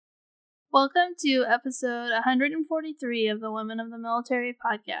Welcome to episode 143 of the Women of the Military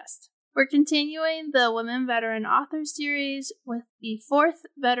podcast. We're continuing the Women Veteran Author series with the fourth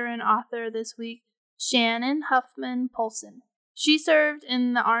veteran author this week, Shannon Huffman Polson. She served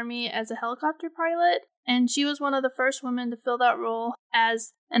in the Army as a helicopter pilot, and she was one of the first women to fill that role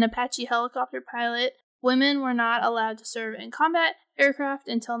as an Apache helicopter pilot. Women were not allowed to serve in combat aircraft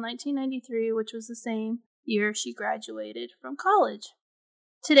until 1993, which was the same year she graduated from college.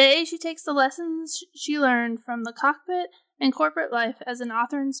 Today, she takes the lessons she learned from the cockpit and corporate life as an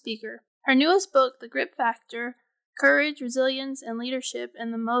author and speaker. Her newest book, The Grit Factor, Courage, Resilience, and Leadership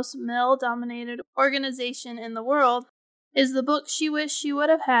in the Most Male-Dominated Organization in the World, is the book she wished she would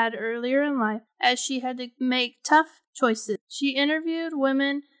have had earlier in life as she had to make tough choices. She interviewed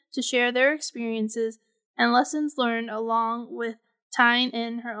women to share their experiences and lessons learned along with tying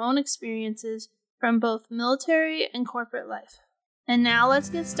in her own experiences from both military and corporate life. And now let's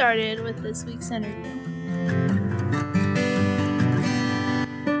get started with this week's interview.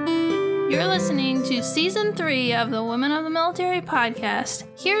 You're listening to Season 3 of the Women of the Military podcast.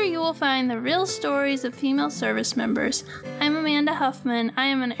 Here you will find the real stories of female service members. I'm Amanda Huffman. I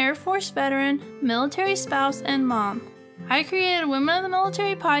am an Air Force veteran, military spouse, and mom. I created Women of the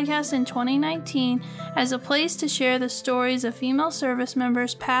Military podcast in 2019 as a place to share the stories of female service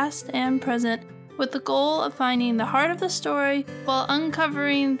members past and present, with the goal of finding the heart of the story while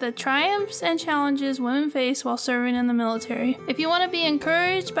uncovering the triumphs and challenges women face while serving in the military. If you want to be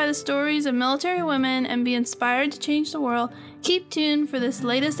encouraged by the stories of military women and be inspired to change the world, keep tuned for this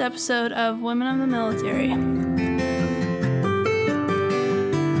latest episode of Women of the Military.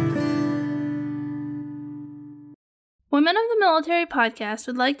 Women of the Military podcast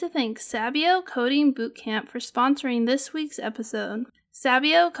would like to thank Sabio Coding Bootcamp for sponsoring this week's episode.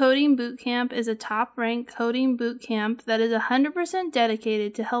 Sabio Coding Bootcamp is a top-ranked coding bootcamp that is 100%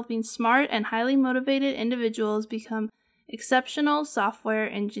 dedicated to helping smart and highly motivated individuals become exceptional software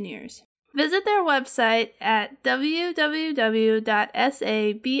engineers. Visit their website at www.sabio.la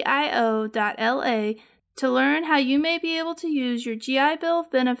to learn how you may be able to use your GI Bill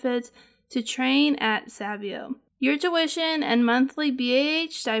of benefits to train at Sabio. Your tuition and monthly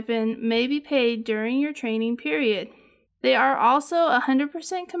BAH stipend may be paid during your training period. They are also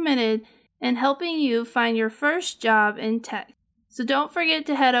 100% committed in helping you find your first job in tech. So don't forget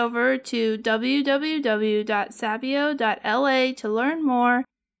to head over to www.sabio.la to learn more.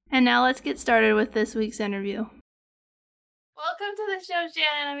 And now let's get started with this week's interview. Welcome to the show,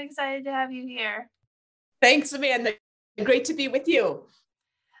 Shannon. I'm excited to have you here. Thanks, Amanda. Great to be with you.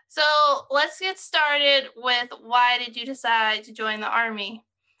 So let's get started with why did you decide to join the Army?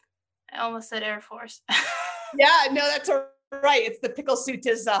 I almost said Air Force. Yeah, no, that's all right. It's the pickle suit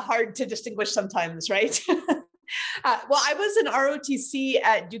is hard to distinguish sometimes, right? Well, I was an ROTC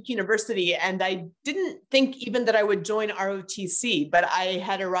at Duke University, and I didn't think even that I would join ROTC, but I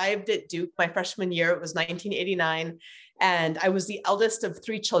had arrived at Duke my freshman year. It was 1989, and I was the eldest of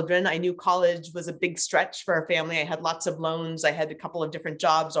 3 children. I knew college was a big stretch for our family. I had lots of loans. I had a couple of different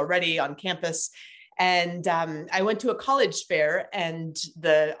jobs already on campus. And I went to a college fair, and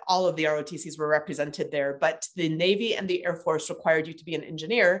all of the ROTCs were represented there, but the Navy and the Air Force required you to be an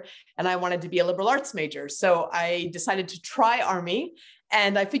engineer, and I wanted to be a liberal arts major. So I decided to try Army,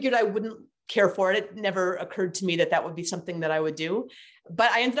 and I figured I wouldn't care for it. It never occurred to me that that would be something that I would do, but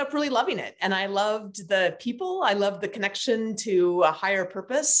I ended up really loving it. And I loved the people. I loved the connection to a higher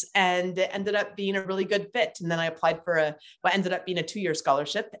purpose, and it ended up being a really good fit. And then I applied for what ended up being a 2-year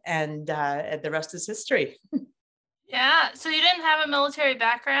scholarship, and the rest is history. Yeah. So you didn't have a military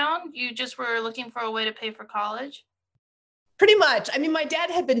background. You just were looking for a way to pay for college? Pretty much. I mean, my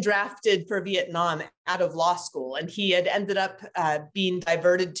dad had been drafted for Vietnam out of law school, and he had ended up being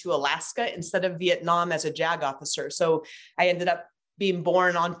diverted to Alaska instead of Vietnam as a JAG officer. So I ended up being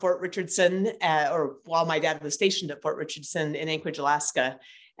born on Fort Richardson, or while my dad was stationed at Fort Richardson in Anchorage, Alaska.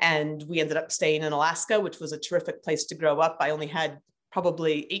 And we ended up staying in Alaska, which was a terrific place to grow up. I only had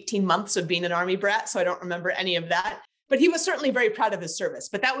probably 18 months of being an Army brat, so I don't remember any of that. But he was certainly very proud of his service.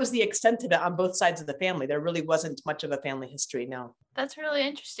 But that was the extent of it on both sides of the family. There really wasn't much of a family history, no. That's really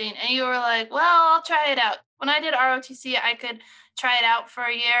interesting. And you were like, well, I'll try it out. When I did ROTC, I could try it out for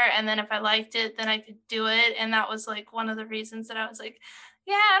a year. And then if I liked it, then I could do it. And that was like one of the reasons that I was like,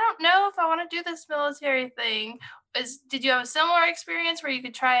 yeah, I don't know if I want to do this military thing. Did you have a similar experience where you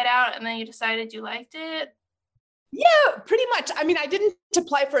could try it out and then you decided you liked it? Yeah, pretty much. I mean, I didn't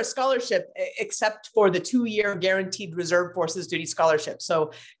apply for a scholarship except for the 2-year guaranteed reserve forces duty scholarship.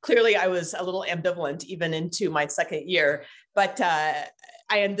 So clearly I was a little ambivalent even into my second year, but I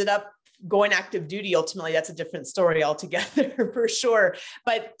ended up going active duty, ultimately, that's a different story altogether for sure.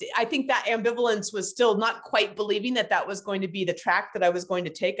 But I think that ambivalence was still not quite believing that that was going to be the track that I was going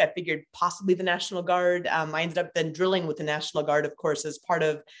to take. I figured possibly the National Guard. I ended up then drilling with the National Guard, of course, as part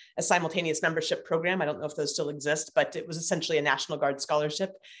of a simultaneous membership program. I don't know if those still exist, but it was essentially a National Guard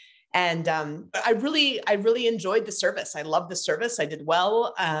scholarship. And I really enjoyed the service. I loved the service. I did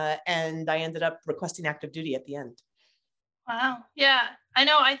well. And I ended up requesting active duty at the end. Wow. Yeah, I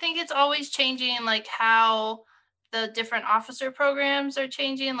know. I think it's always changing, like how the different officer programs are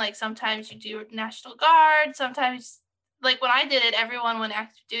changing. Like sometimes you do National Guard, sometimes like when I did it, everyone went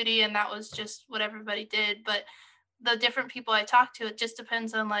active duty and that was just what everybody did. But the different people I talked to, it just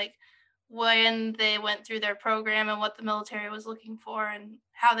depends on like when they went through their program and what the military was looking for and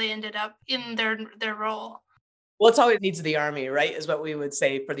how they ended up in their role. Well, it's always needs of the Army, right? Is what we would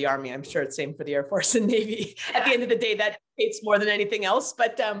say for the Army. I'm sure it's same for the Air Force and Navy. Yeah. At the end of the day, that dictates more than anything else.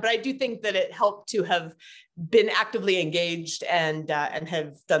 But I do think that it helped to have been actively engaged and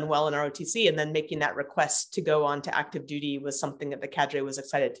have done well in ROTC. And then making that request to go on to active duty was something that the cadre was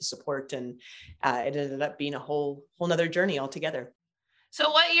excited to support. And it ended up being a whole nother journey altogether. So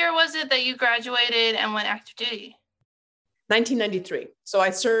what year was it that you graduated and went active duty? 1993. So I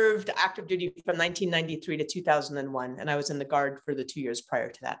served active duty from 1993 to 2001, and I was in the Guard for the 2 years prior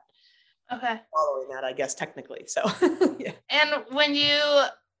to that. Okay. Following that, I guess, technically. So, yeah. And when you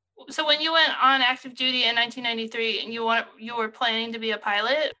went on active duty in 1993 and you were planning to be a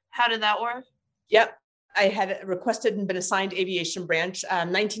pilot, how did that work? Yep. I had requested and been assigned aviation branch.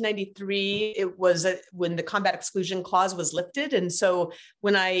 1993, it was when the combat exclusion clause was lifted. And so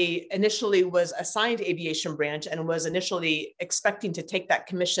when I initially was assigned aviation branch and was initially expecting to take that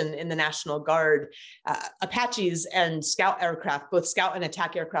commission in the National Guard, Apaches and Scout aircraft, both Scout and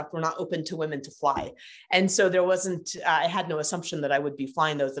attack aircraft, were not open to women to fly. And so there wasn't, I had no assumption that I would be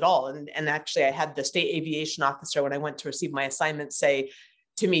flying those at all. And actually I had the state aviation officer, when I went to receive my assignment, say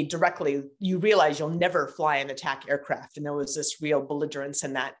to me directly, you realize you'll never fly an attack aircraft. And there was this real belligerence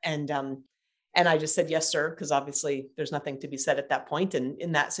in that. And I just said, yes, sir, because obviously there's nothing to be said at that point and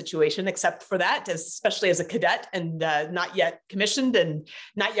in that situation, except for that, especially as a cadet and not yet commissioned and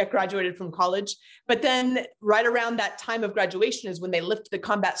not yet graduated from college. But then right around that time of graduation is when they lifted the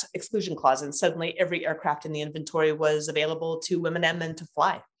combat exclusion clause, and suddenly every aircraft in the inventory was available to women and men to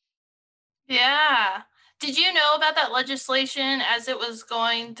fly. Yeah. Did you know about that legislation as it was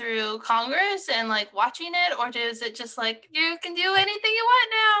going through Congress and like watching it, or is it just like you can do anything you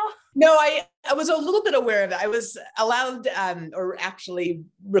want now? No, I was a little bit aware of it. I was allowed or actually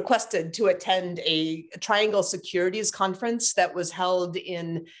requested to attend a Triangle Securities conference that was held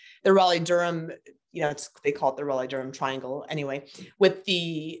in the Raleigh-Durham, they call it the Raleigh-Durham Triangle anyway, with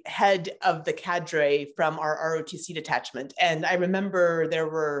the head of the cadre from our ROTC detachment. And I remember there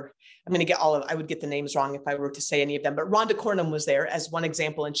were, I would get the names wrong if I were to say any of them, but Rhonda Cornum was there as one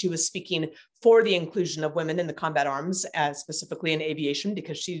example. And she was speaking for the inclusion of women in the combat arms, specifically in aviation,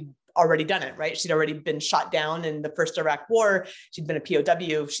 because she'd already done it, right? She'd already been shot down in the first Iraq War. She'd been a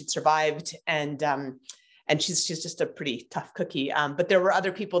POW, she'd survived. And she's just a pretty tough cookie. But there were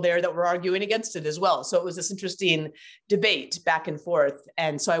other people there that were arguing against it as well. So it was this interesting debate back and forth.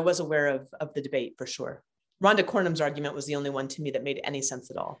 And so I was aware of the debate for sure. Rhonda Cornum's argument was the only one to me that made any sense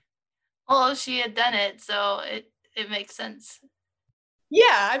at all. Well, she had done it, so it makes sense.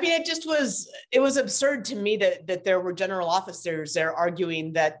 Yeah, it was absurd to me that there were general officers there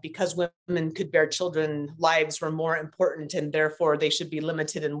arguing that because women could bear children, lives were more important and therefore they should be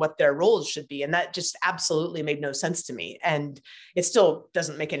limited in what their roles should be. And that just absolutely made no sense to me. And it still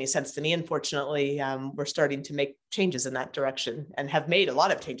doesn't make any sense to me. Unfortunately, we're starting to make changes in that direction and have made a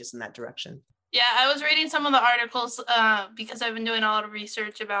lot of changes in that direction. Yeah, I was reading some of the articles because I've been doing a lot of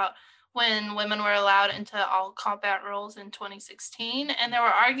research about when women were allowed into all combat roles in 2016. And there were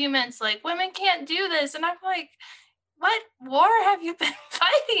arguments like, women can't do this. And I'm like, what war have you been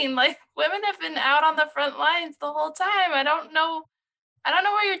fighting? Like, women have been out on the front lines the whole time. I don't know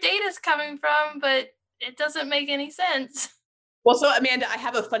where your data is coming from, but it doesn't make any sense. Well, so Amanda, I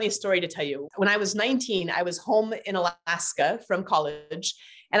have a funny story to tell you. When I was 19, I was home in Alaska from college,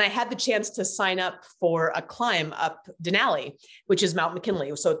 and I had the chance to sign up for a climb up Denali, which is Mount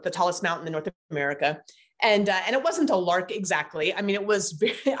McKinley, so the tallest mountain in North America. And it wasn't a lark exactly. I mean,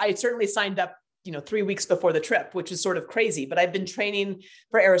 I certainly signed up 3 weeks before the trip, which is sort of crazy, but I've been training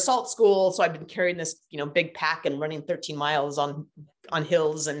for air assault school. So I've been carrying this, big pack and running 13 miles on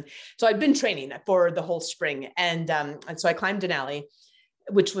hills. And so I've been training for the whole spring. And so I climbed Denali,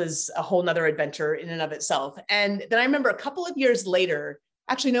 which was a whole nother adventure in and of itself. And then I remember a couple of years later,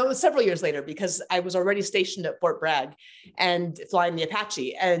 Actually, no, it was several years later because I was already stationed at Fort Bragg and flying the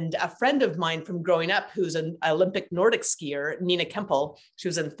Apache. And a friend of mine from growing up, who's an Olympic Nordic skier, Nina Kempel, she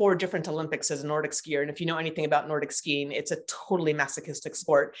was in 4 different Olympics as a Nordic skier. And if you know anything about Nordic skiing, it's a totally masochistic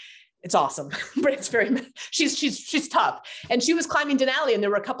sport. It's awesome, but it's she's tough. And she was climbing Denali, and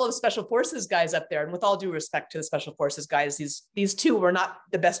there were a couple of Special Forces guys up there. And with all due respect to the Special Forces guys, these 2 were not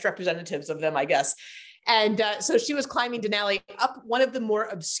the best representatives of them, I guess. And so she was climbing Denali up one of the more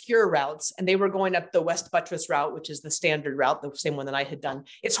obscure routes, and they were going up the West Buttress route, which is the standard route, the same one that I had done.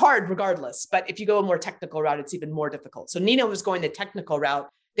 It's hard regardless, but if you go a more technical route, it's even more difficult. So Nina was going the technical route.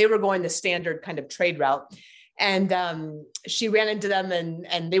 They were going the standard kind of trade route. And she ran into them,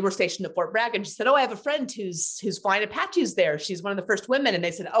 and they were stationed at Fort Bragg. And she said, "Oh, I have a friend who's flying Apaches there. She's one of the first women." And they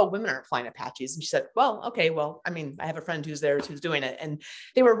said, "Oh, women aren't flying Apaches." And she said, "Well, okay, well, I mean, I have a friend who's there, who's doing it." And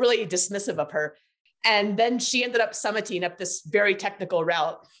they were really dismissive of her. And then she ended up summiting up this very technical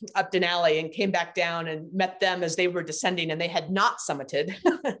route up Denali and came back down and met them as they were descending, and they had not summited.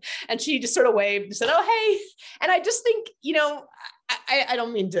 And she just sort of waved and said, "Oh, hey." And I just think, I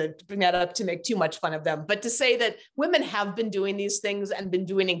don't mean to bring that up to make too much fun of them, but to say that women have been doing these things and been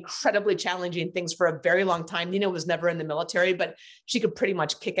doing incredibly challenging things for a very long time. Nina was never in the military, but she could pretty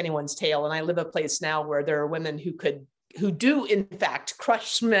much kick anyone's tail. And I live a place now where there are women who do in fact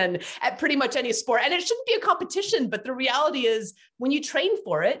crush men at pretty much any sport. And it shouldn't be a competition, but the reality is when you train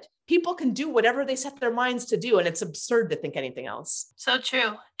for it, people can do whatever they set their minds to do. And it's absurd to think anything else. So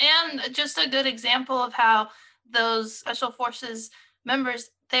true. And just a good example of how those Special Forces members,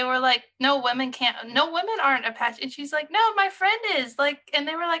 they were like, no women aren't Apache. And she's like, "No, my friend is." And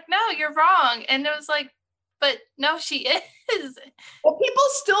they were like, "No, you're wrong." And it was like, but no, she is. Well, people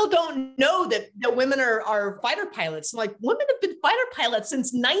still don't know that women are fighter pilots. Like, women have been fighter pilots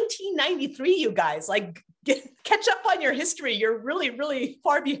since 1993, you guys. Like, catch up on your history. You're really, really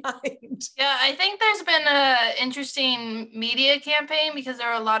far behind. Yeah, I think there's been an interesting media campaign because there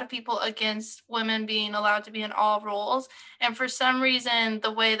are a lot of people against women being allowed to be in all roles. And for some reason,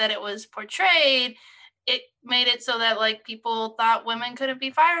 the way that it was portrayed, it made it so that people thought women couldn't be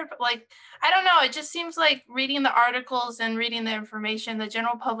fired. But I don't know. It just seems like reading the articles and reading the information, the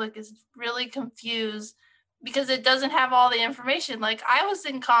general public is really confused because it doesn't have all the information. I was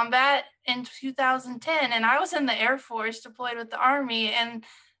in combat in 2010 and I was in the Air Force deployed with the Army. And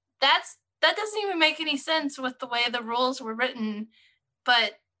that doesn't even make any sense with the way the rules were written.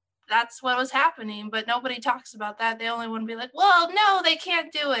 But that's what was happening. But nobody talks about that. They only want to be like, well, no, they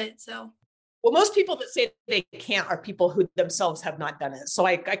can't do it. So. Well, most people that say they can't are people who themselves have not done it. So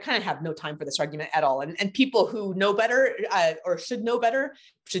I kind of have no time for this argument at all. And people who know better or should know better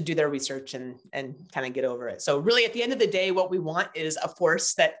should do their research and kind of get over it. So really, at the end of the day, what we want is a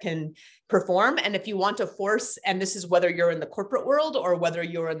force that can perform. And if you want a force, and this is whether you're in the corporate world or whether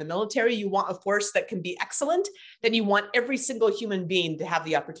you're in the military, you want a force that can be excellent, then you want every single human being to have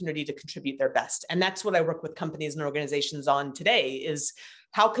the opportunity to contribute their best. And that's what I work with companies and organizations on today is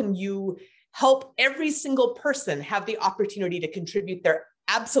how can you help every single person have the opportunity to contribute their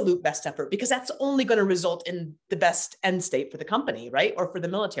absolute best effort, because that's only going to result in the best end state for the company, right? Or for the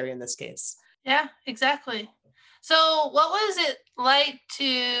military in this case. Yeah, exactly. So what was it like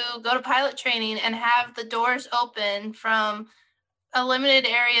to go to pilot training and have the doors open from a limited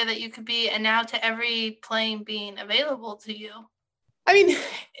area that you could be and now to every plane being available to you? I mean,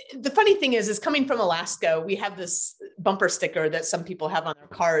 the funny thing is coming from Alaska, we have this bumper sticker that some people have on their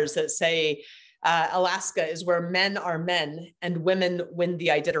cars that say, Alaska is where men are men and women win the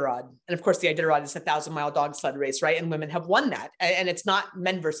Iditarod. And of course, the Iditarod is a 1,000-mile dog sled race, right? And women have won that. And it's not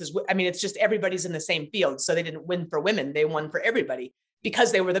men versus, it's just everybody's in the same field. So they didn't win for women. They won for everybody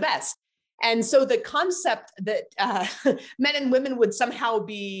because they were the best. And so the concept that men and women would somehow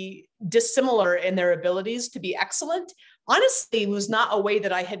be dissimilar in their abilities to be excellent, honestly, was not a way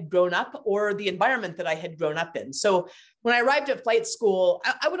that I had grown up or the environment that I had grown up in. So when I arrived at flight school,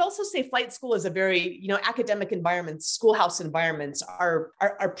 I would also say flight school is a very, academic environments, schoolhouse environments are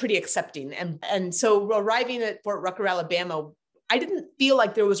pretty accepting. And so arriving at Fort Rucker, Alabama, I didn't feel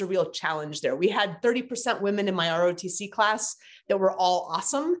like there was a real challenge there. We had 30% women in my ROTC class that were all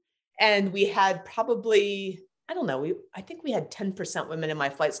awesome. And we had probably, I think we had 10% women in my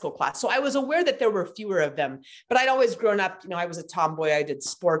flight school class. So I was aware that there were fewer of them, but I'd always grown up, I was a tomboy, I did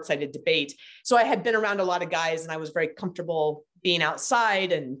sports, I did debate. So I had been around a lot of guys and I was very comfortable being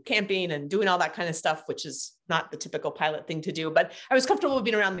outside and camping and doing all that kind of stuff, which is not the typical pilot thing to do, but I was comfortable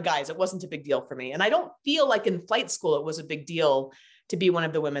being around the guys. It wasn't a big deal for me. And I don't feel like in flight school, it was a big deal to be one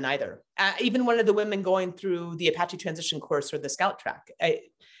of the women either. Even one of the women going through the Apache transition course or the scout track.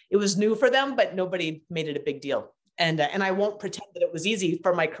 It was new for them, but nobody made it a big deal. And I won't pretend that it was easy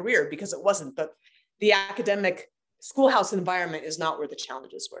for my career, because it wasn't, but the academic schoolhouse environment is not where the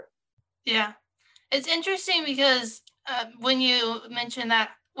challenges were. Yeah. It's interesting because when you mentioned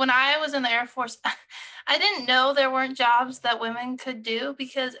that, when I was in the Air Force, I didn't know there weren't jobs that women could do,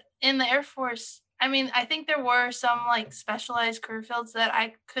 because in the Air Force, I mean, I think there were some like specialized career fields that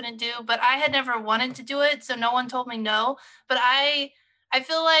I couldn't do, but I had never wanted to do it, so no one told me no. But I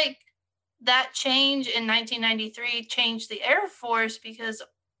feel like that change in 1993 changed the Air Force, because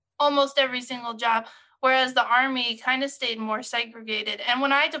almost every single job, whereas the Army kind of stayed more segregated. And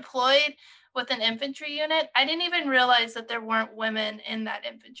when I deployed with an infantry unit, I didn't even realize that there weren't women in that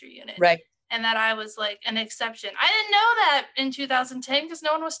infantry unit. Right. And that I was like an exception. I didn't know that in 2010 because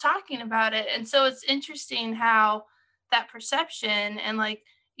no one was talking about it. And so it's interesting how that perception and like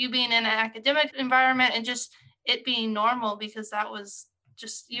you being in an academic environment and just it being normal, because that was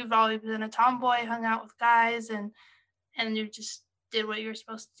just, you've always been a tomboy, hung out with guys, and you just did what you were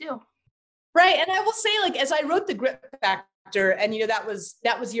supposed to do. Right. And I will say, like, as I wrote the Grit Factor, and that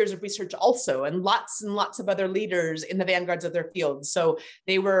was years of research also, and lots of other leaders in the vanguards of their fields. So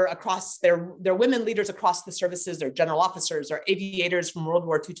they were across their women leaders across the services, they're general officers or aviators from World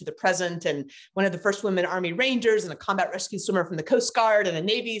War II to the present, and one of the first women Army Rangers, and a combat rescue swimmer from the Coast Guard, and a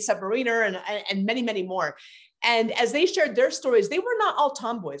Navy submariner, and many, many more. And as they shared their stories, they were not all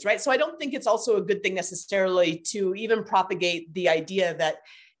tomboys, right? So I don't think it's also a good thing necessarily to even propagate the idea that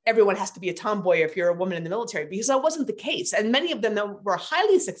everyone has to be a tomboy if you're a woman in the military, because that wasn't the case. And many of them that were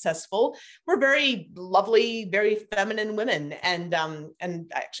highly successful were very lovely, very feminine women. And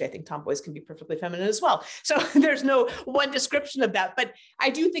actually, I think tomboys can be perfectly feminine as well. So there's no one description of that. But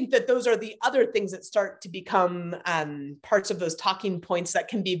I do think that those are the other things that start to become parts of those talking points that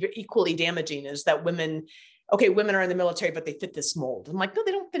can be equally damaging, is that women are in the military, but they fit this mold. I'm like, no,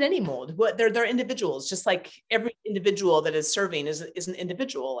 they don't fit any mold. They're individuals, just like every individual that is serving is an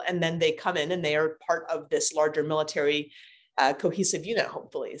individual. And then they come in and they are part of this larger military cohesive unit,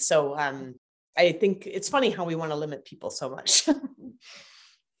 hopefully. So I think it's funny how we want to limit people so much.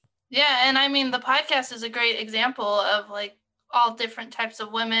 Yeah. And I mean, the podcast is a great example of like all different types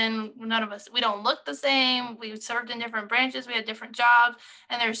of women. None of us, we don't look the same. We served in different branches. We had different jobs,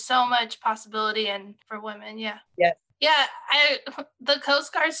 and there's so much possibility for women. Yeah. Yes. Yeah. The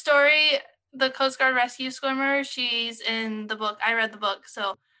Coast Guard story, the Coast Guard rescue swimmer, she's in the book. I read the book.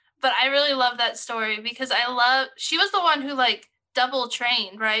 But I really love that story because she was the one who like double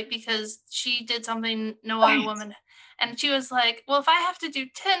trained, right? Because she did something no other woman. And she was like, well, if I have to do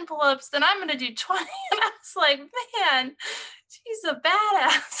 10 pull-ups, then I'm going to do 20. And I was like, man, she's a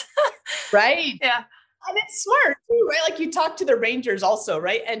badass. Right. Yeah. And it's smart too, right? Like you talked to the Rangers also,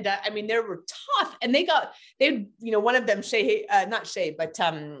 right? And I mean, they were tough, and one of them,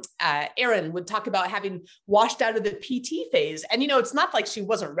 Erin would talk about having washed out of the PT phase. And, it's not like she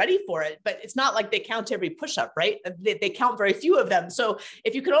wasn't ready for it, but it's not like they count every push-up, right? They count very few of them. So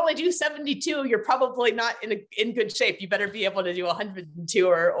if you can only do 72, you're probably not in good shape. You better be able to do 102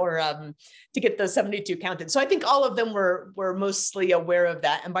 or to get those 72 counted. So I think all of them were mostly aware of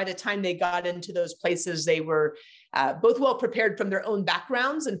that. And by the time they got into those places, they were both well prepared from their own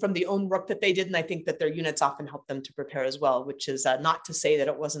backgrounds and from the own work that they did. And I think that their units often helped them to prepare as well, which is not to say that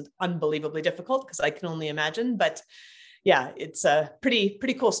it wasn't unbelievably difficult, because I can only imagine. But yeah, it's a pretty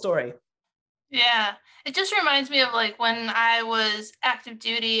cool story. Yeah, it just reminds me of like when I was active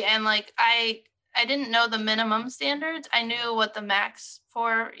duty, and like I didn't know the minimum standards. I knew what the max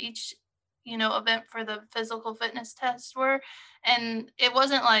for each event for the physical fitness tests were. And it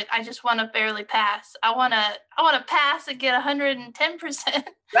wasn't like, I just want to barely pass. I want to pass and get 110%.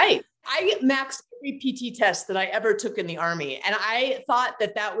 Right. I maxed every PT test that I ever took in the Army. And I thought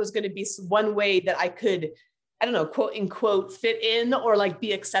that was going to be one way that I could, I don't know, quote unquote, fit in or like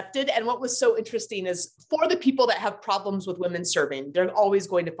be accepted. And what was so interesting is for the people that have problems with women serving, they're always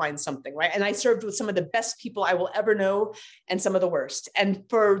going to find something, right? And I served with some of the best people I will ever know and some of the worst. And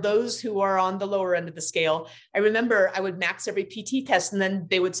for those who are on the lower end of the scale, I remember I would max every PT test, and then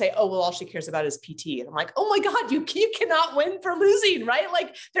they would say, oh, well, all she cares about is PT. And I'm like, oh my God, you cannot win for losing, right?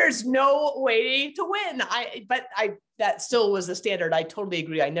 Like there's no way to win. That still was the standard. I totally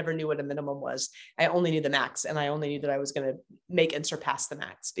agree. I never knew what a minimum was. I only knew the max, and I only knew that I was going to make and surpass the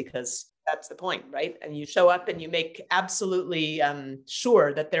max, because that's the point, right? And you show up and you make absolutely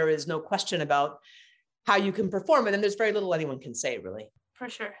sure that there is no question about how you can perform. And then there's very little anyone can say, really. For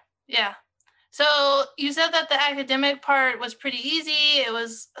sure. Yeah. So you said that the academic part was pretty easy. It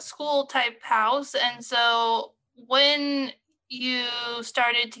was a school type house. And so when you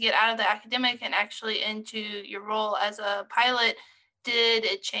started to get out of the academic and actually into your role as a pilot, did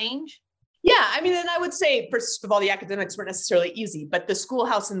it change? Yeah, I mean, and I would say, first of all, the academics weren't necessarily easy, but the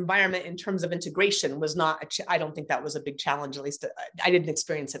schoolhouse environment in terms of integration was not, I don't think that was a big challenge, at least I didn't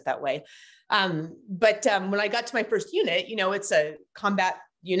experience it that way. But when I got to my first unit, it's a combat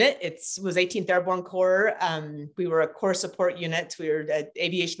unit. It was 18th Airborne Corps. We were a Corps support unit. We were an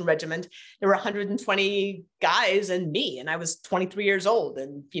aviation regiment. There were 120 guys and me, and I was 23 years old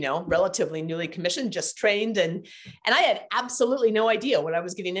and, relatively newly commissioned, just trained. And I had absolutely no idea what I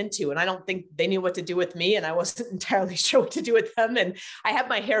was getting into. And I don't think they knew what to do with me. And I wasn't entirely sure what to do with them. And I had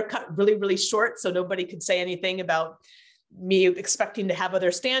my hair cut really, really short, so nobody could say anything about me expecting to have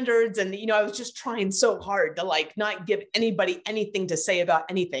other standards. And, I was just trying so hard to not give anybody anything to say about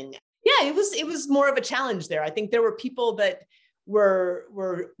anything. Yeah, it was more of a challenge there. I think there were people that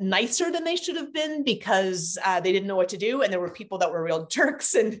were nicer than they should have been because they didn't know what to do. And there were people that were real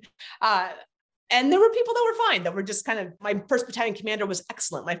jerks. And there were people that were fine, that were just my first battalion commander was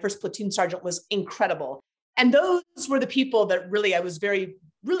excellent. My first platoon sergeant was incredible. And those were the people that I was very,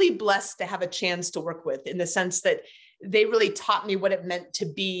 really blessed to have a chance to work with, in the sense that they really taught me what it meant to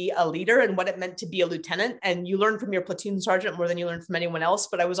be a leader and what it meant to be a lieutenant. And you learn from your platoon sergeant more than you learn from anyone else.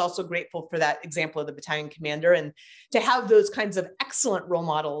 But I was also grateful for that example of the battalion commander, and to have those kinds of excellent role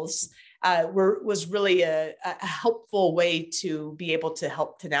models was really a helpful way to be able to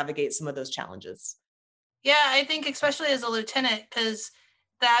help to navigate some of those challenges. Yeah, I think especially as a lieutenant, because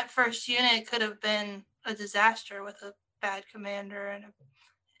that first unit could have been a disaster with a bad commander, and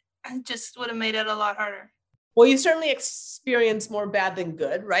it just would have made it a lot harder. Well, you certainly experience more bad than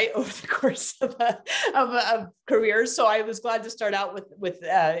good, right, over the course of a career. So I was glad to start out with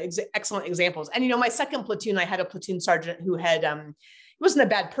excellent examples. And my second platoon, I had a platoon sergeant who had he wasn't a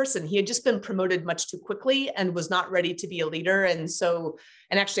bad person. He had just been promoted much too quickly and was not ready to be a leader. And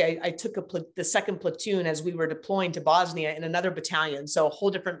actually, I took the second platoon as we were deploying to Bosnia in another battalion. So a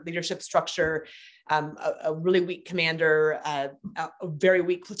whole different leadership structure, a really weak commander, a very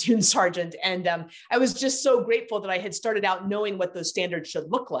weak platoon sergeant. And I was just so grateful that I had started out knowing what those standards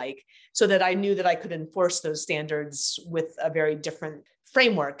should look like, so that I knew that I could enforce those standards with a very different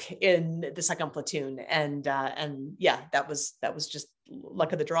framework in the second platoon. And yeah, that was just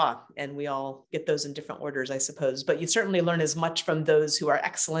luck of the draw. And we all get those in different orders, I suppose. But you certainly learn as much from those who are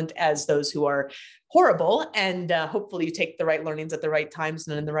excellent as those who are horrible. And hopefully you take the right learnings at the right times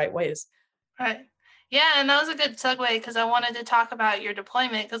and in the right ways. Right. Yeah, and that was a good segue, because I wanted to talk about your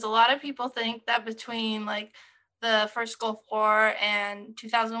deployment, because a lot of people think that between the first Gulf War and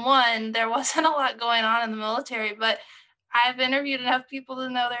 2001, there wasn't a lot going on in the military, but I've interviewed enough people to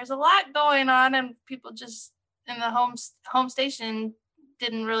know there's a lot going on, and people just in the home station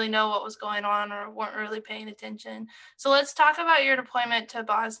didn't really know what was going on or weren't really paying attention. So let's talk about your deployment to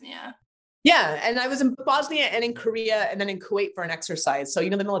Bosnia. Yeah, and I was in Bosnia and in Korea and then in Kuwait for an exercise. So,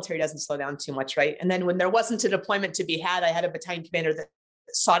 the military doesn't slow down too much, right? And then when there wasn't a deployment to be had, I had a battalion commander that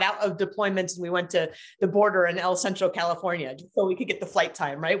sought out of deployments, and we went to the border in El Centro, California, just so we could get the flight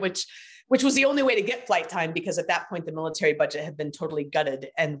time, right? Which was the only way to get flight time, because at that point the military budget had been totally gutted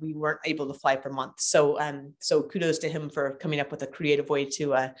and we weren't able to fly for months. So kudos to him for coming up with a creative way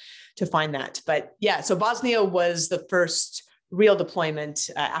to find that. But yeah, so Bosnia was the first real deployment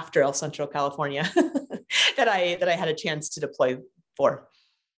after El Centro, California, that I had a chance to deploy for.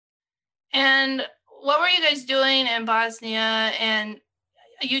 And what were you guys doing in Bosnia? And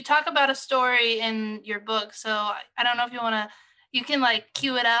you talk about a story in your book, so I don't know if you can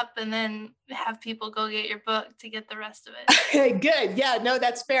cue it up and then have people go get your book to get the rest of it. Good. Yeah, no,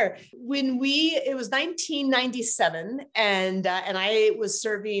 that's fair. It was 1997, and I was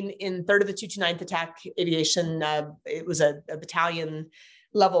serving in 3rd of the 229th Attack Aviation. It was a battalion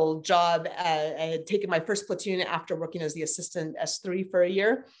level job. I had taken my first platoon after working as the assistant S3 for a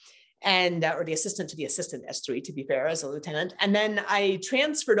year, or the assistant to the assistant S3, to be fair, as a lieutenant. And then I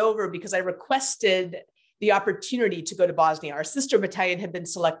transferred over because I requested the opportunity to go to Bosnia. Our sister battalion had been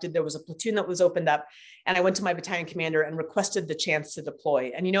selected. There was a platoon that was opened up, and I went to my battalion commander and requested the chance to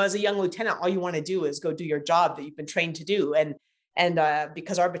deploy. And, as a young lieutenant, all you want to do is go do your job that you've been trained to do. And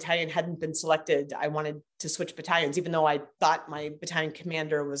because our battalion hadn't been selected, I wanted to switch battalions, even though I thought my battalion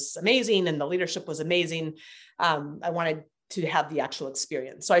commander was amazing and the leadership was amazing. I wanted to have the actual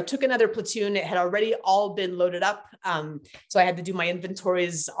experience. So I took another platoon. It had already all been loaded up. So I had to do my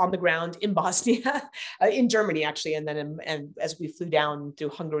inventories on the ground in Bosnia, in Germany, actually. And then as we flew down through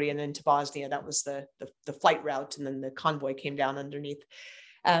Hungary and into Bosnia, that was the flight route. And then the convoy came down underneath.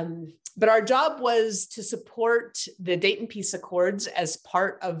 But our job was to support the Dayton Peace Accords as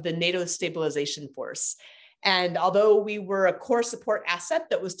part of the NATO stabilization force. And although we were a core support asset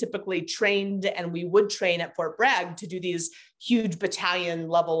that was typically trained, and we would train at Fort Bragg to do these huge battalion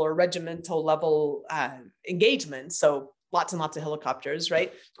level or regimental level engagements. So lots and lots of helicopters,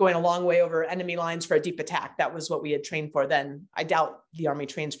 right? Going a long way over enemy lines for a deep attack. That was what we had trained for then. I doubt the Army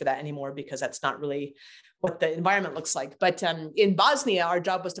trains for that anymore because that's not really what the environment looks like. But in Bosnia, our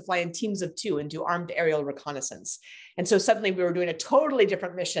job was to fly in teams of 2 and do armed aerial reconnaissance. And so suddenly we were doing a totally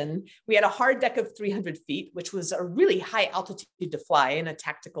different mission. We had a hard deck of 300 feet, which was a really high altitude to fly in a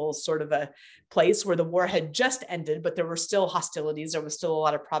tactical sort of a place where the war had just ended, but there were still hostilities. There was still a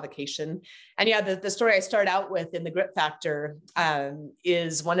lot of provocation. And yeah, the story I start out with in the Grit Factor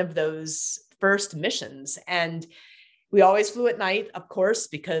is one of those first missions. And we always flew at night, of course,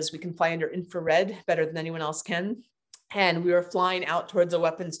 because we can fly under infrared better than anyone else can. And we were flying out towards a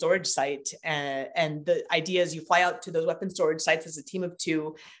weapon storage site. And the idea is you fly out to those weapon storage sites as a team of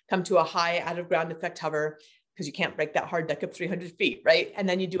 2, come to a high out of ground effect hover, because you can't break that hard deck of 300 feet, right? And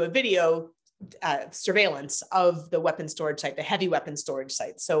then you do a video surveillance of the weapon storage site, the heavy weapon storage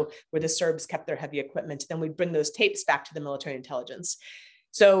site. So where the Serbs kept their heavy equipment. Then we bring those tapes back to the military intelligence.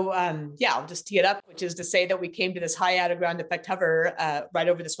 So yeah, I'll just tee it up, which is to say that we came to this high out of ground effect hover right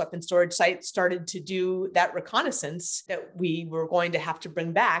over this weapon storage site, started to do that reconnaissance that we were going to have to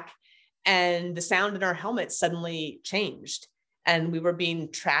bring back. And the sound in our helmets suddenly changed. And we were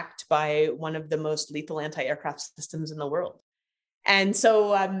being tracked by one of the most lethal anti-aircraft systems in the world. And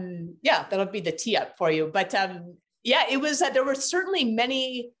so, yeah, that'll be the tee up for you. But yeah, it was there were certainly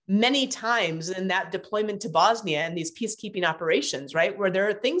many times in that deployment to Bosnia and these peacekeeping operations, right, where there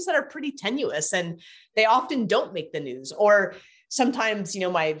are things that are pretty tenuous and they often don't make the news. Or sometimes,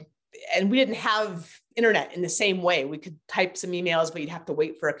 and we didn't have internet in the same way. We could type some emails, but you'd have to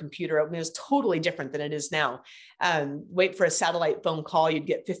wait for a computer. I mean, it was totally different than it is now. Wait for a satellite phone call, you'd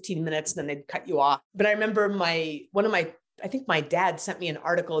get 15 minutes and then they'd cut you off. But I remember I think my dad sent me an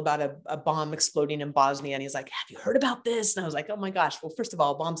article about a bomb exploding in Bosnia. And he's like, have you heard about this? And I was like, oh my gosh. Well, first of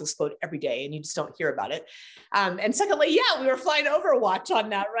all, bombs explode every day and you just don't hear about it. And secondly, yeah, we were flying Overwatch on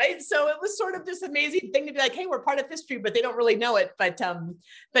that, right? So it was sort of this amazing thing to be like, hey, we're part of history, but they don't really know it. But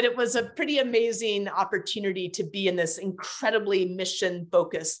it was a pretty amazing opportunity to be in this incredibly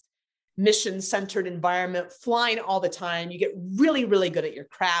mission-focused, mission-centered environment, flying all the time. You get really, really good at your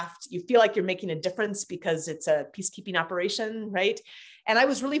craft. You feel like you're making a difference because it's a peacekeeping operation, right? And I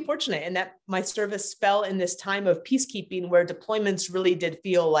was really fortunate in that my service fell in this time of peacekeeping where deployments really did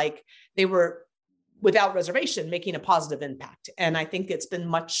feel like they were, without reservation, making a positive impact. And I think it's been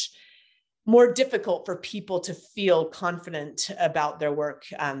much more difficult for people to feel confident about their work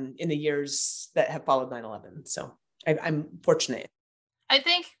in the years that have followed 9/11. So I'm fortunate. I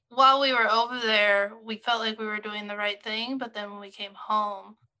think while we were over there, we felt like we were doing the right thing. But then when we came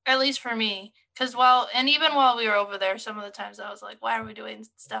home, at least for me, because even while we were over there, some of the times I was like, why are we doing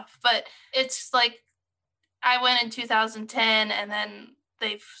stuff? But it's like, I went in 2010 and then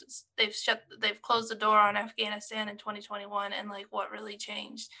they've closed the door on Afghanistan in 2021. And like, what really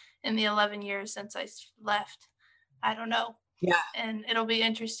changed in the 11 years since I left? I don't know. Yeah. And it'll be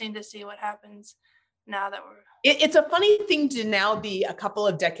interesting to see what happens now that we're... It's a funny thing to now be a couple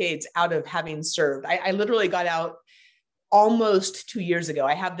of decades out of having served. I literally got out almost 2 years ago.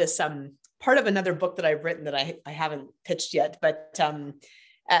 I have this part of another book that I've written that I haven't pitched yet, but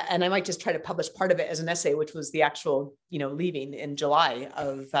and I might just try to publish part of it as an essay, which was the actual, leaving in July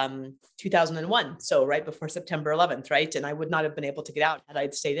of 2001. So right before September 11th, right? And I would not have been able to get out had I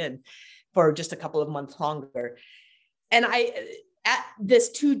stayed in for just a couple of months longer. And at this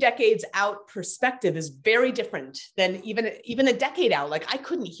 2 decades out perspective is very different than even a decade out. Like I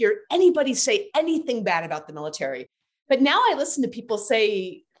couldn't hear anybody say anything bad about the military. But now I listen to people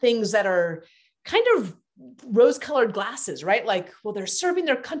say things that are kind of rose-colored glasses, right? Like, well, they're serving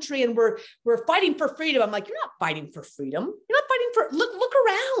their country and we're fighting for freedom. I'm like, you're not fighting for freedom. You're not fighting for, look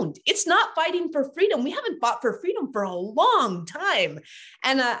around. It's not fighting for freedom. We haven't fought for freedom for a long time.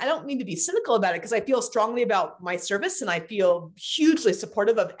 And I don't mean to be cynical about it because I feel strongly about my service and I feel hugely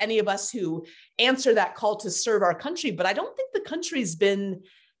supportive of any of us who answer that call to serve our country. But I don't think the country's been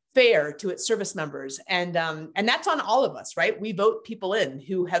fair to its service members. And that's on all of us, right? We vote people in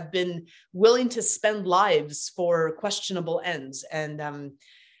who have been willing to spend lives for questionable ends. And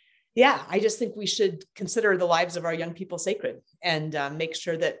yeah, I just think we should consider the lives of our young people sacred and make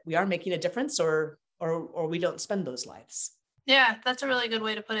sure that we are making a difference or we don't spend those lives. Yeah, that's a really good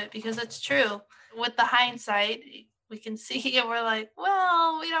way to put it because it's true. With the hindsight, we can see and we're like,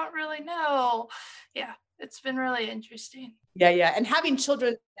 well, we don't really know. Yeah, it's been really interesting. Yeah. And having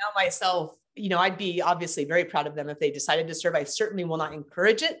children now myself, I'd be obviously very proud of them if they decided to serve. I certainly will not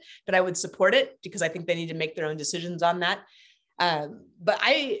encourage it, but I would support it because I think they need to make their own decisions on that. But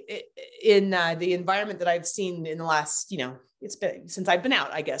in the environment that I've seen in the last, it's been since I've been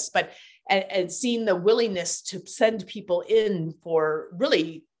out, I guess, but and seeing the willingness to send people in for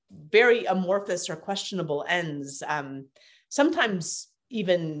really very amorphous or questionable ends, sometimes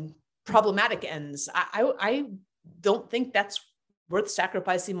even problematic ends. I don't think that's worth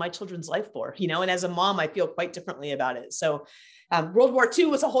sacrificing my children's life for, and as a mom, I feel quite differently about it. So World War II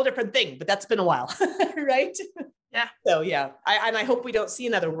was a whole different thing, but that's been a while, right? Yeah. So yeah, I hope we don't see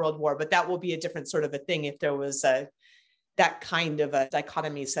another world war, but that will be a different sort of a thing if there was that kind of a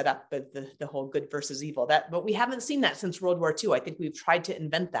dichotomy set up with the whole good versus evil. But we haven't seen that since World War II. I think we've tried to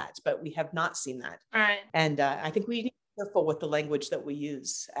invent that, but we have not seen that. Right. And I think we need to be careful with the language that we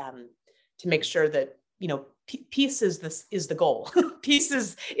use to make sure that peace is the goal. Peace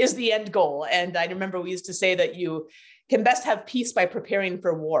is the end goal. And I remember we used to say that you can best have peace by preparing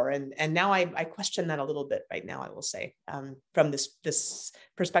for war. And now I question that a little bit right now, I will say, from this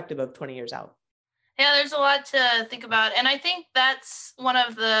perspective of 20 years out. Yeah, there's a lot to think about. And I think that's one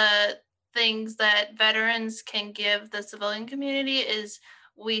of the things that veterans can give the civilian community is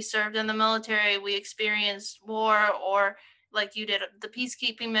we served in the military, we experienced war, or like you did, the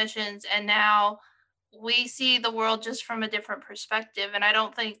peacekeeping missions, and now we see the world just from a different perspective. And I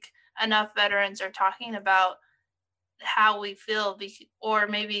don't think enough veterans are talking about how we feel, or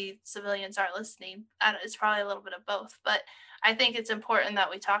maybe civilians aren't listening. It's probably a little bit of both, but I think it's important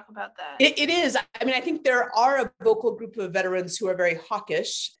that we talk about that. It is. I mean, I think there are a vocal group of veterans who are very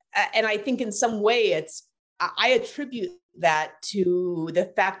hawkish. And I think in some way I attribute that to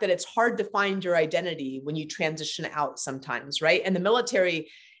the fact that it's hard to find your identity when you transition out sometimes, right? And the military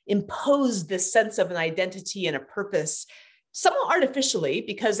imposed this sense of an identity and a purpose somewhat artificially,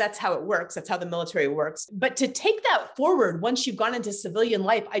 because that's how it works. That's how the military works. But to take that forward once you've gone into civilian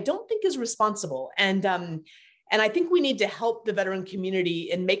life, I don't think is responsible. And I think we need to help the veteran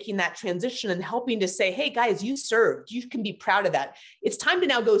community in making that transition and helping to say, hey guys, you served, you can be proud of that. It's time to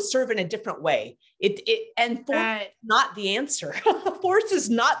now go serve in a different way. And force is not the answer. Force is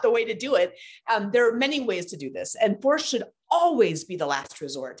not the way to do it. There are many ways to do this, and force should always be the last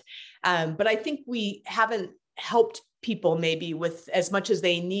resort. But I think we haven't helped people maybe with as much as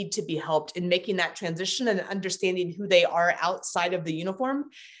they need to be helped in making that transition and understanding who they are outside of the uniform,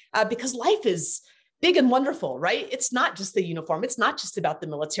 because life is big and wonderful, right? It's not just the uniform. It's not just about the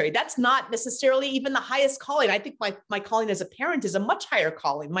military. That's not necessarily even the highest calling. I think my calling as a parent is a much higher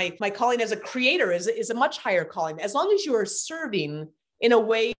calling. My calling as a creator is a much higher calling. As long as you are serving in a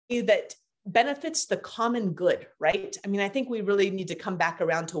way that benefits the common good, right? I mean, I think we really need to come back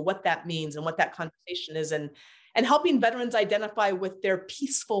around to what that means and what that conversation is, and helping veterans identify with their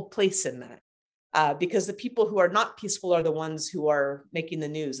peaceful place in that. Because the people who are not peaceful are the ones who are making the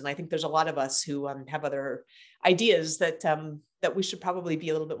news. And I think there's a lot of us who have other ideas that we should probably be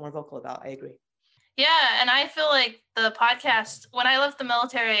a little bit more vocal about. I agree. Yeah. And I feel like the podcast, when I left the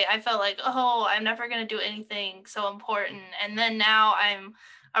military, I felt like, oh, I'm never going to do anything so important. And then now I'm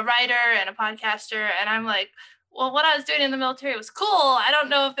a writer and a podcaster. And I'm like, well, what I was doing in the military was cool. I don't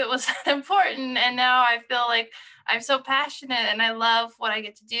know if it was important. And now I feel like I'm so passionate and I love what I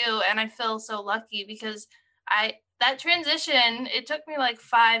get to do. And I feel so lucky because that transition, it took me like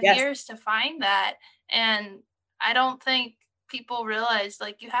 5 years to find that. And I don't think people realize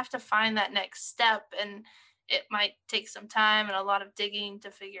like you have to find that next step, and it might take some time and a lot of digging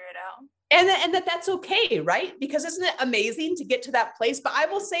to figure it out. And that's okay, right? Because isn't it amazing to get to that place? But I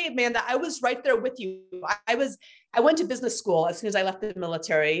will say, Amanda, I was right there with you. I went to business school as soon as I left the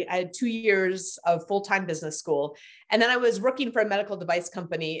military. I had 2 years of full-time business school. And then I was working for a medical device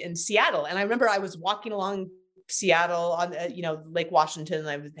company in Seattle. And I remember I was walking along Seattle on, Lake Washington.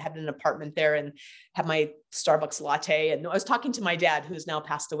 I had an apartment there and had my Starbucks latte. And I was talking to my dad, who's now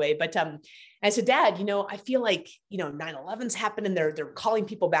passed away. But I said, Dad, I feel like, 9/11's happened and they're calling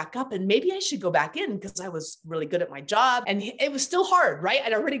people back up, and maybe I should go back in because I was really good at my job. And it was still hard, right?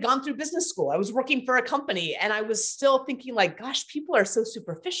 I'd already gone through business school. I was working for a company and I was still thinking like, gosh, people are so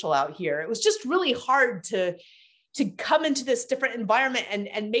superficial out here. It was just really hard to come into this different environment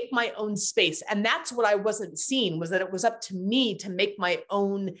and make my own space. And that's what I wasn't seeing, was that it was up to me to make my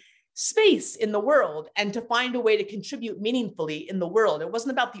own space in the world and to find a way to contribute meaningfully in the world. It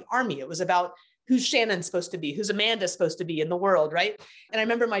wasn't about the army. It was about who's Shannon supposed to be? Who's Amanda supposed to be in the world, right? And I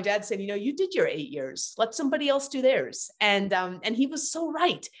remember my dad saying, you did your 8 years. Let somebody else do theirs. And he was so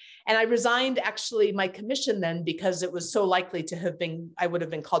right. And I resigned actually my commission then because it was so likely I would have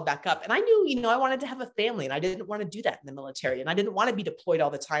been called back up. And I knew, I wanted to have a family and I didn't want to do that in the military. And I didn't want to be deployed all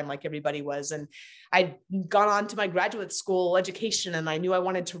the time like everybody was. And I'd gone on to my graduate school education and I knew I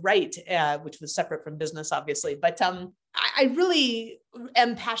wanted to write, which was separate from business, obviously. But I really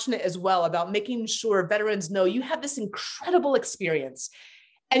am passionate as well about making sure veterans know you have this incredible experience.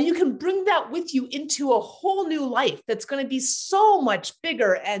 And you can bring that with you into a whole new life that's going to be so much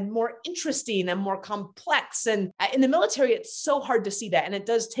bigger and more interesting and more complex. And in the military, it's so hard to see that. And it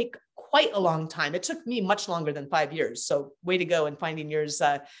does take quite a long time. It took me much longer than 5 years. So way to go in finding your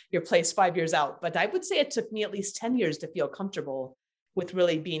place 5 years out. But I would say it took me at least 10 years to feel comfortable with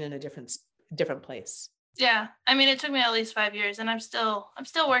really being in a different place. Yeah. I mean, it took me at least 5 years and I'm still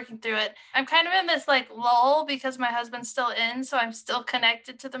working through it. I'm kind of in this lull because my husband's still in, so I'm still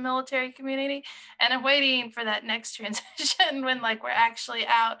connected to the military community and I'm waiting for that next transition when we're actually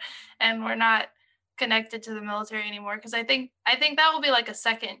out and we're not connected to the military anymore. Cause I think that will be a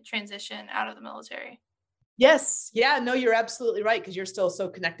second transition out of the military. Yes. Yeah, no, you're absolutely right. Cause you're still so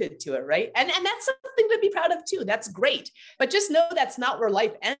connected to it. Right. And that's something to be proud of too. That's great. But just know that's not where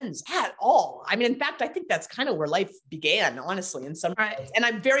life ends at all. I mean, in fact, I think that's kind of where life began, honestly, in some ways. And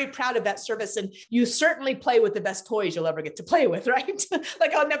I'm very proud of that service. And you certainly play with the best toys you'll ever get to play with, right?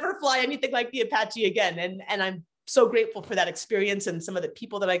 I'll never fly anything like the Apache again. And I'm so grateful for that experience and some of the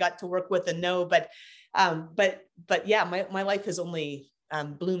people that I got to work with and know. But yeah, my life has only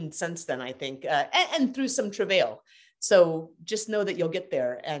bloomed since then, I think, and through some travail. So just know that you'll get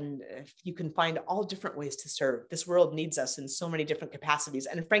there and you can find all different ways to serve. This world needs us in so many different capacities.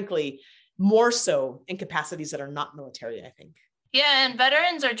 And frankly, more so in capacities that are not military, I think. Yeah, and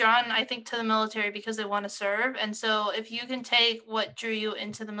veterans are drawn, I think, to the military because they want to serve. And so if you can take what drew you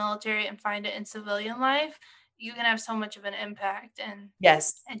into the military and find it in civilian life, you can have so much of an impact and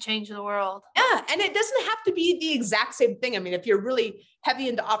change the world. Yeah. And it doesn't have to be the exact same thing. I mean, if you're really heavy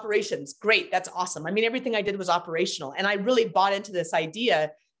into operations, great. That's awesome. I mean, everything I did was operational. And I really bought into this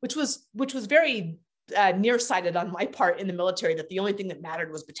idea, which was very nearsighted on my part in the military, that the only thing that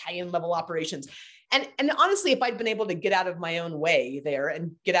mattered was battalion level operations. And honestly, if I'd been able to get out of my own way there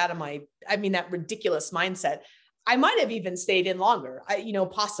and get out of that ridiculous mindset, I might have even stayed in longer,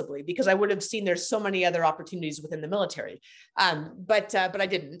 possibly, because I would have seen there's so many other opportunities within the military. But I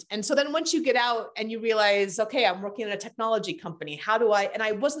didn't. And so then once you get out and you realize, okay, I'm working in a technology company, and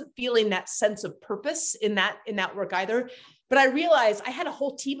I wasn't feeling that sense of purpose in that work either. But I realized I had a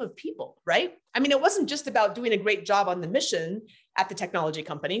whole team of people, right? I mean, it wasn't just about doing a great job on the mission at the technology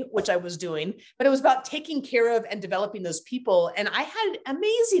company, which I was doing, but it was about taking care of and developing those people. And I had an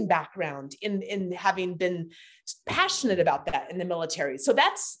amazing background in having been passionate about that in the military. So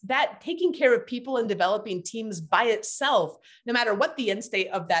that taking care of people and developing teams by itself, no matter what the end state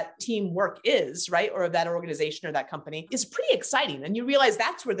of that team work is, right? Or of that organization or that company, is pretty exciting. And you realize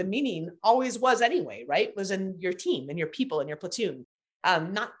that's where the meaning always was anyway, right? Was in your team and your people and your platoon.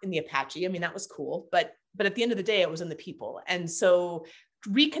 Not in the Apache. I mean, that was cool, but at the end of the day, it was in the people. And so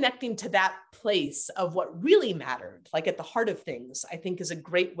reconnecting to that place of what really mattered, at the heart of things, I think is a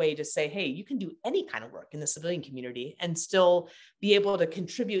great way to say, hey, you can do any kind of work in the civilian community and still be able to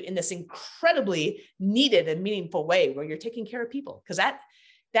contribute in this incredibly needed and meaningful way where you're taking care of people, because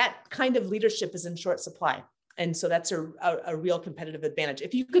that kind of leadership is in short supply. And so that's a real competitive advantage.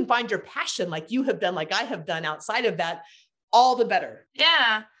 If you can find your passion like you have done, like I have done outside of that, all the better.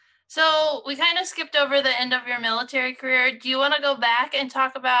 Yeah. So we kind of skipped over the end of your military career. Do you want to go back and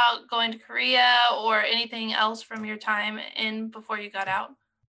talk about going to Korea or anything else from your time in before you got out?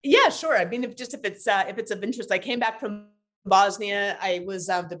 Yeah, sure. I mean, if it's of interest, I came back from Bosnia. I was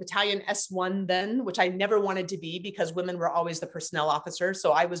the battalion S1 then, which I never wanted to be because women were always the personnel officer.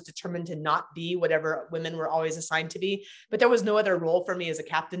 So I was determined to not be whatever women were always assigned to be. But there was no other role for me as a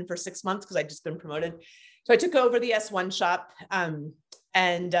captain for 6 months because I'd just been promoted. So I took over the S1 shop.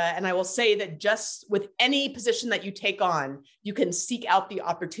 And I will say that just with any position that you take on, you can seek out the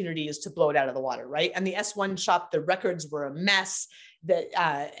opportunities to blow it out of the water, right? And the S1 shop, the records were a mess.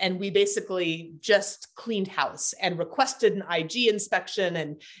 And we basically just cleaned house and requested an IG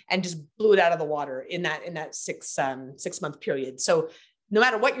inspection and just blew it out of the water in that 6 month period. So no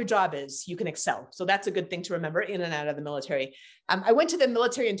matter what your job is, you can excel. So that's a good thing to remember in and out of the military. I went to the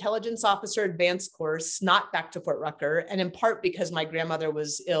Military Intelligence Officer Advanced course, not back to Fort Rucker, and in part because my grandmother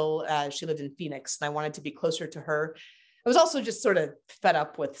was ill. She lived in Phoenix, and I wanted to be closer to her. I was also just sort of fed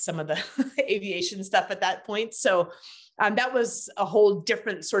up with some of the aviation stuff at that point. So That was a whole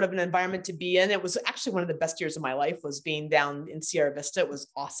different sort of an environment to be in. It was actually one of the best years of my life was being down in Sierra Vista. It was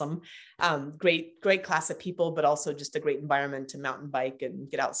awesome. Great class of people, but also just a great environment to mountain bike and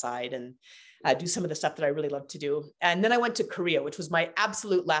get outside and do some of the stuff that I really love to do. And then I went to Korea, which was my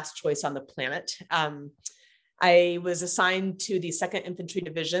absolute last choice on the planet. I was assigned to the 2nd Infantry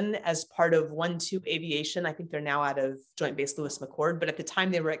Division as part of 1-2 Aviation. I think they're now out of Joint Base Lewis McChord, but at the time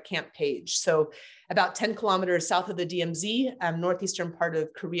they were at Camp Page. So about 10 kilometers south of the DMZ, northeastern part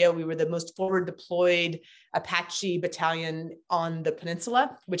of Korea. We were the most forward deployed Apache battalion on the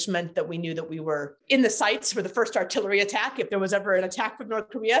peninsula, which meant that we knew that we were in the sights for the first artillery attack if there was ever an attack from North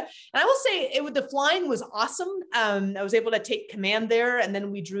Korea. And I will say the flying was awesome. I was able to take command there, and then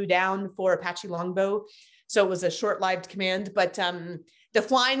we drew down for Apache Longbow. So it was a short-lived command, but the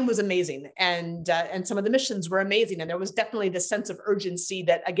flying was amazing, and some of the missions were amazing. And there was definitely this sense of urgency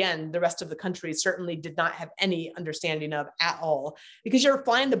that, again, the rest of the country certainly did not have any understanding of at all, because you're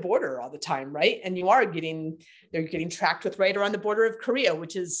flying the border all the time, right? And they're getting tracked with right around the border of Korea,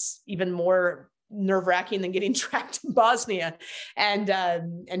 which is even more nerve-wracking than getting tracked in Bosnia, and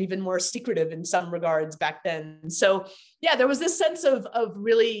even more secretive in some regards back then. So yeah, there was this sense of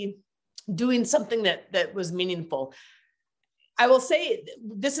really doing something that was meaningful. I will say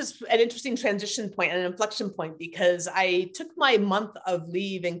this is an interesting transition point and an inflection point, because I took my month of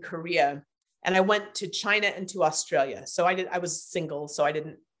leave in Korea and I went to China and to Australia. So I was single, so I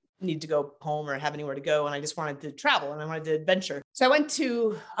didn't need to go home or have anywhere to go. And I just wanted to travel and I wanted to adventure. So I went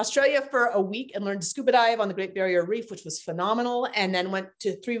to Australia for a week and learned to scuba dive on the Great Barrier Reef, which was phenomenal. And then went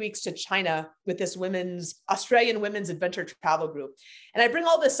to 3 weeks to China with this Australian women's adventure travel group. And I bring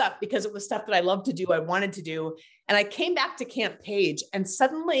all this up because it was stuff that I loved to do, I wanted to do. And I came back to Camp Page, and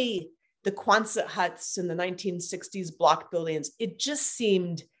suddenly the Quonset huts in the 1960s block buildings, it just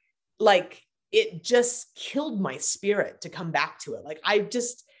seemed like it just killed my spirit to come back to it. Like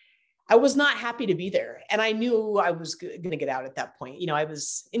I was not happy to be there. And I knew I was going to get out at that point. I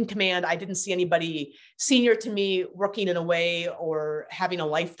was in command. I didn't see anybody senior to me working in a way or having a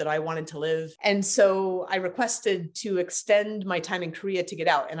life that I wanted to live. And so I requested to extend my time in Korea to get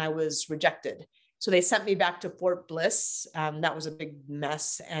out, and I was rejected. So they sent me back to Fort Bliss. That was a big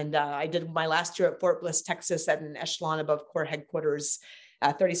mess. And I did my last year at Fort Bliss, Texas, at an echelon above Corps headquarters,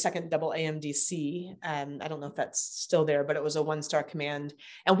 32nd Double AMDC. I don't know if that's still there, but it was a 1-star command.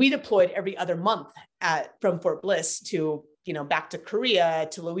 And we deployed every other month from Fort Bliss to, back to Korea,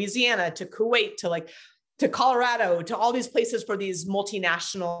 to Louisiana, to Kuwait, to Colorado, to all these places for these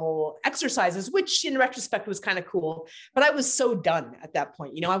multinational exercises, which in retrospect was kind of cool. But I was so done at that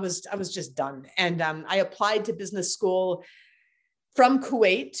point. I was just done. And I applied to business school from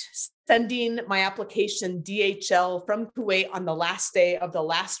Kuwait, sending my application DHL from Kuwait on the last day of the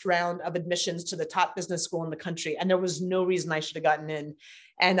last round of admissions to the top business school in the country. And there was no reason I should have gotten in.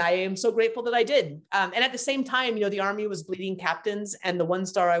 And I am so grateful that I did. And at the same time, the Army was bleeding captains, and the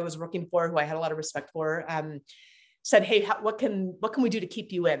 1-star I was working for, who I had a lot of respect for, said, "Hey, what can we do to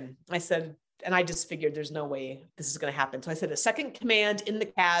keep you in?" I said, and I just figured there's no way this is going to happen. So I said, a second command in the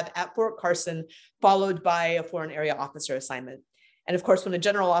CAV at Fort Carson, followed by a foreign area officer assignment. And of course, when a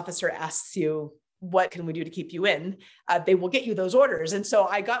general officer asks you, what can we do to keep you in? They will get you those orders. And so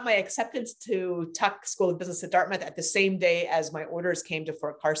I got my acceptance to Tuck School of Business at Dartmouth at the same day as my orders came to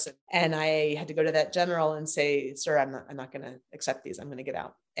Fort Carson. And I had to go to that general and say, "Sir, I'm not going to accept these. I'm going to get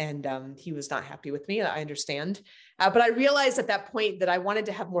out." And he was not happy with me. I understand. But I realized at that point that I wanted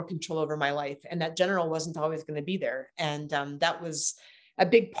to have more control over my life, and that general wasn't always going to be there. And that was a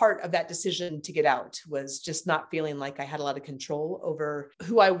big part of that decision to get out, was just not feeling like I had a lot of control over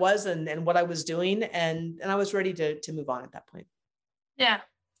who I was and what I was doing. And I was ready to move on at that point. Yeah.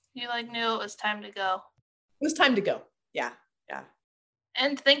 You knew it was time to go. It was time to go. Yeah. Yeah.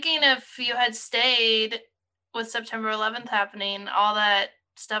 And thinking if you had stayed with September 11th happening, all that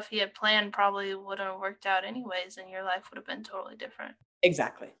stuff he had planned probably would have worked out anyways, and your life would have been totally different.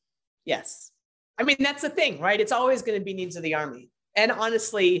 Exactly. Yes. I mean, that's the thing, right? It's always going to be needs of the Army. And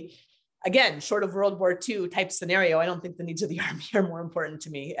honestly, again, short of World War II type scenario, I don't think the needs of the Army are more important to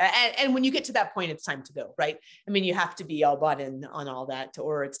me. And when you get to that point, it's time to go, right? I mean, you have to be all bought in on all that,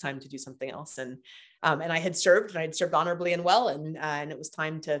 or it's time to do something else. And I had served, and I had served honorably and well, and it was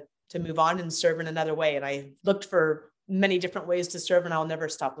time to move on and serve in another way. And I looked for many different ways to serve, and I'll never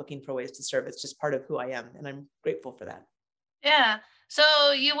stop looking for ways to serve. It's just part of who I am, and I'm grateful for that. Yeah.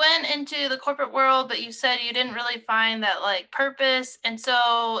 So you went into the corporate world, but you said you didn't really find that purpose. And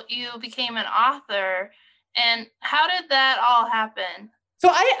so you became an author. And how did that all happen?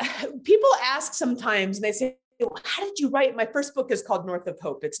 So people ask sometimes, and they say, how did you write? My first book is called North of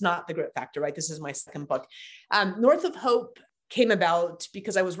Hope. It's not The Grit Factor, right? This is my second book. North of Hope came about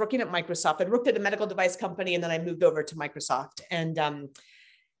because I was working at Microsoft. I'd worked at a medical device company, and then I moved over to Microsoft. And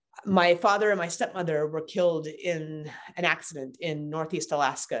my father and my stepmother were killed in an accident in Northeast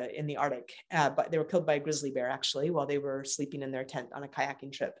Alaska in the Arctic. But they were killed by a grizzly bear, actually, while they were sleeping in their tent on a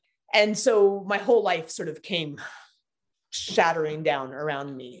kayaking trip. And so my whole life sort of came shattering down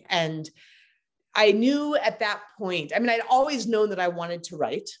around me. And I knew at that point, I mean, I'd always known that I wanted to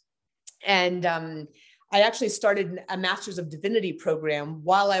write. And I actually started a Master's of Divinity program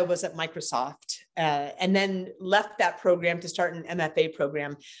while I was at Microsoft, and then left that program to start an MFA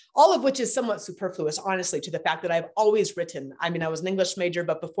program, all of which is somewhat superfluous, honestly, to the fact that I've always written. I mean, I was an English major,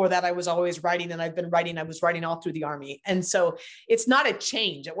 but before that, I was always writing, and I've been writing. I was writing all through the Army. And so it's not a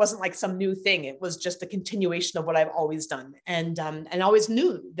change. It wasn't like some new thing. It was just a continuation of what I've always done, and always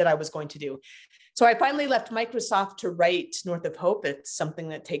knew that I was going to do. So I finally left Microsoft to write North of Hope. It's something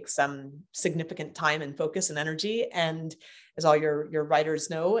that takes some significant time and focus and energy, and as all your writers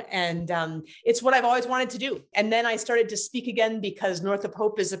know, and it's what I've always wanted to do. And then I started to speak again because North of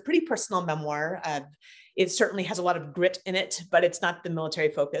Hope is a pretty personal memoir. It certainly has a lot of grit in it, but it's not the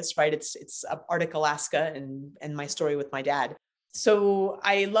military focus, right? It's Arctic Alaska and my story with my dad. So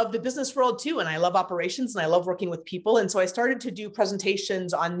I love the business world too, and I love operations, and I love working with people. And so I started to do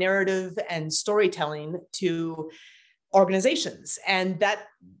presentations on narrative and storytelling to organizations, and that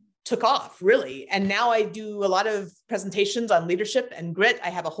took off, really. And now I do a lot of presentations on leadership and grit. I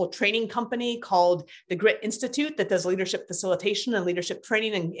have a whole training company called the Grit Institute that does leadership facilitation and leadership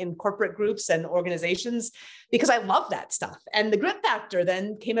training in corporate groups and organizations, because I love that stuff. And the Grit Factor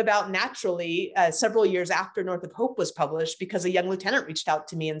then came about naturally several years after North of Hope was published, because a young lieutenant reached out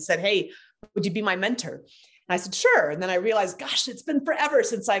to me and said, "Hey, would you be my mentor?" And I said, "Sure." And then I realized, gosh, it's been forever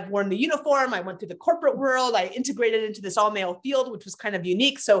since I've worn the uniform. I went through the corporate world. I integrated into this all-male field, which was kind of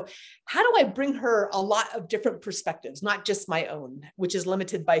unique. So how do I bring her a lot of different perspectives, not just my own, which is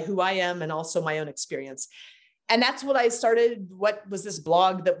limited by who I am and also my own experience? And that's what I started. What was this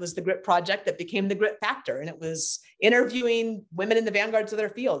blog that was the Grit Project that became the Grit Factor? And it was interviewing women in the vanguards of their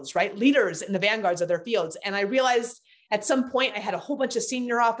fields, right? Leaders in the vanguards of their fields. And I realized at some point, I had a whole bunch of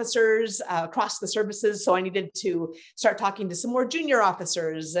senior officers across the services, so I needed to start talking to some more junior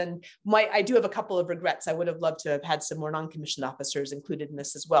officers. And I do have a couple of regrets. I would have loved to have had some more non-commissioned officers included in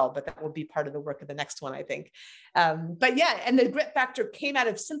this as well, but that will be part of the work of the next one, I think. But yeah, and the Grit Factor came out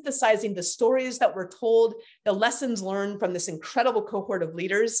of synthesizing the stories that were told, the lessons learned from this incredible cohort of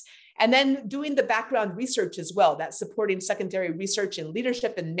leaders, and then doing the background research as well, that supporting secondary research in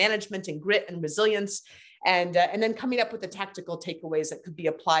leadership and management and grit and resilience. And then coming up with the tactical takeaways that could be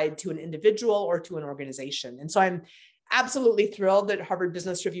applied to an individual or to an organization. And so I'm absolutely thrilled that Harvard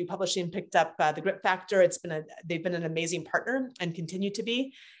Business Review Publishing picked up the Grit Factor. They've been an amazing partner and continue to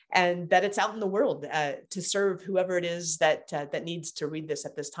be, and that it's out in the world to serve whoever it is that needs to read this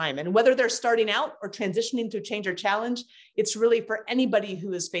at this time. And whether they're starting out or transitioning through change or challenge, it's really for anybody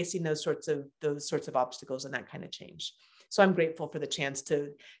who is facing those sorts of obstacles and that kind of change. So I'm grateful for the chance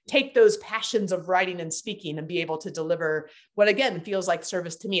to take those passions of writing and speaking and be able to deliver what, again, feels like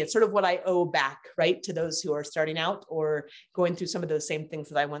service to me. It's sort of what I owe back, right, to those who are starting out or going through some of those same things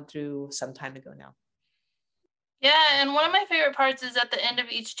that I went through some time ago now. Yeah, and one of my favorite parts is at the end of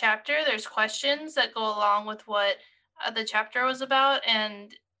each chapter, there's questions that go along with what the chapter was about.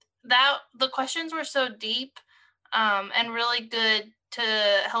 And the questions were so deep and really good to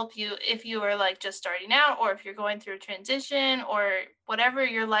help you if you are like just starting out, or if you're going through a transition, or whatever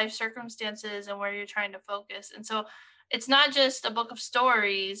your life circumstances and where you're trying to focus. And so it's not just a book of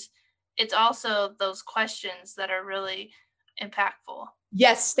stories, it's also those questions that are really impactful.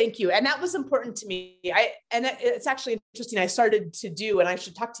 Yes, thank you. And that was important to me. It's actually interesting. I started to do, and I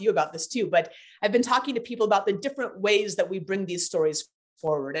should talk to you about this too, but I've been talking to people about the different ways that we bring these stories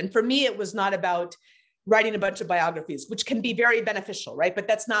forward. And for me, it was not about writing a bunch of biographies, which can be very beneficial, right? But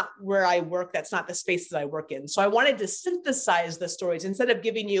that's not where I work. That's not the space that I work in. So I wanted to synthesize the stories instead of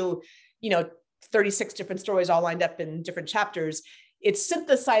giving you, 36 different stories all lined up in different chapters. It's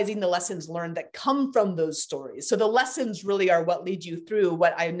synthesizing the lessons learned that come from those stories. So the lessons really are what lead you through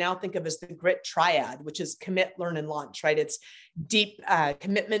what I now think of as the grit triad, which is commit, learn, and launch, right? It's deep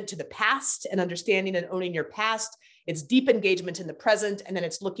commitment to the past and understanding and owning your past. It's deep engagement in the present, and then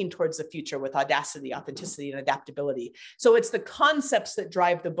it's looking towards the future with audacity, authenticity, and adaptability. So it's the concepts that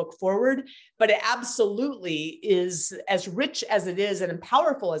drive the book forward, but it absolutely is as rich as it is and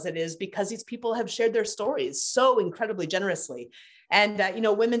powerful as it is because these people have shared their stories so incredibly generously. And,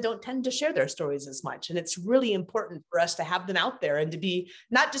 women don't tend to share their stories as much. And it's really important for us to have them out there and to be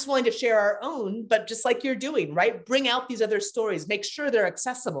not just willing to share our own, but just like you're doing, right? Bring out these other stories, make sure they're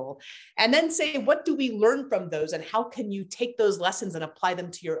accessible, and then say, what do we learn from those? And how can you take those lessons and apply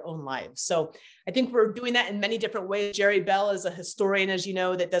them to your own lives? So I think we're doing that in many different ways. Jerry Bell is a historian, as you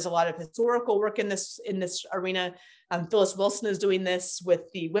know, that does a lot of historical work in this arena. Phyllis Wilson is doing this with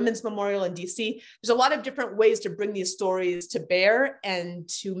the Women's Memorial in DC. There's a lot of different ways to bring these stories to bear and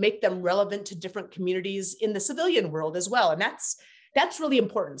to make them relevant to different communities in the civilian world as well. And that's really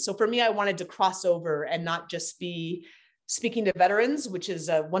important. So for me, I wanted to cross over and not just be speaking to veterans, which is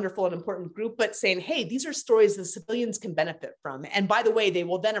a wonderful and important group, but saying, hey, these are stories the civilians can benefit from. And by the way, they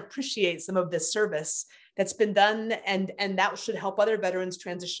will then appreciate some of this service that's been done, and that should help other veterans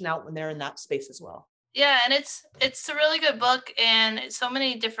transition out when they're in that space as well. Yeah, and it's a really good book, and so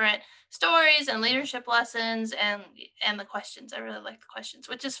many different stories and leadership lessons and the questions. I really like the questions,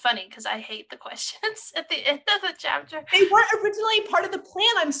 which is funny because I hate the questions at the end of the chapter. They weren't originally part of the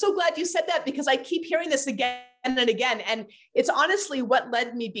plan. I'm so glad you said that, because I keep hearing this again and again. And it's honestly what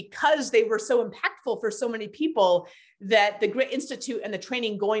led me, because they were so impactful for so many people, that the Grit Institute and the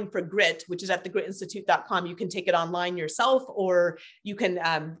training Going for Grit, which is at thegritinstitute.com, you can take it online yourself, or you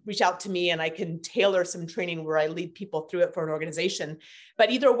can reach out to me and I can tailor some training where I lead people through it for an organization. But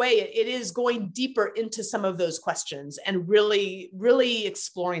either way, it is going deeper into some of those questions and really, really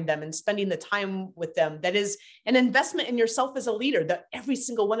exploring them and spending the time with them. That is an investment in yourself as a leader that every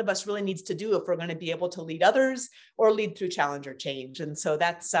single one of us really needs to do if we're going to be able to lead others or lead through challenge or change. And so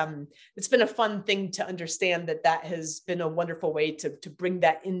that's it's been a fun thing to understand that has been a wonderful way to bring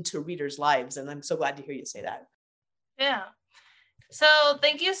that into readers' lives. And I'm so glad to hear you say that. Yeah. So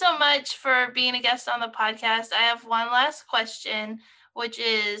thank you so much for being a guest on the podcast. I have one last question, which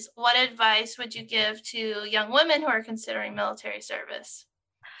is, what advice would you give to young women who are considering military service?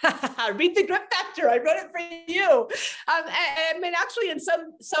 Read The Grit Factor. I wrote it for you. I mean, actually, in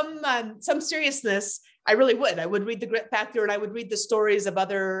some seriousness, I really would. I would read The Grit Factor, and I would read the stories of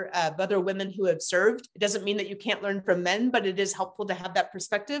other women who have served. It doesn't mean that you can't learn from men, but it is helpful to have that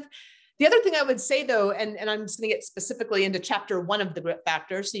perspective. The other thing I would say, though, and I'm just going to get specifically into chapter 1 of The Grit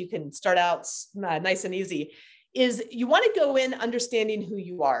Factor, so you can start out nice and easy, is you want to go in understanding who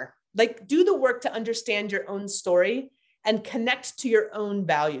you are. Like, do the work to understand your own story and connect to your own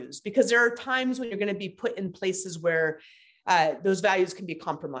values, because there are times when you're going to be put in places where those values can be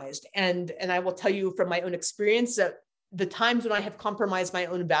compromised. And I will tell you from my own experience that the times when I have compromised my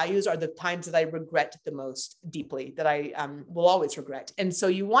own values are the times that I regret the most deeply, that I will always regret. And so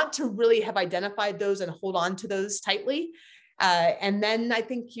you want to really have identified those and hold on to those tightly. And then I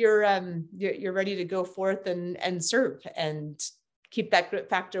think you're ready to go forth and serve, and keep that Grit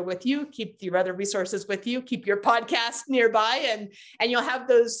Factor with you, keep your other resources with you, keep your podcast nearby, and you'll have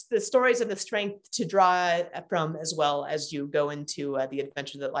the stories and the strength to draw from as well as you go into the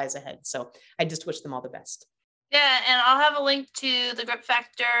adventure that lies ahead. So I just wish them all the best. Yeah, and I'll have a link to the Grit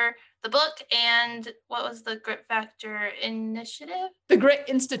Factor, the book, and what was the Grit Factor initiative?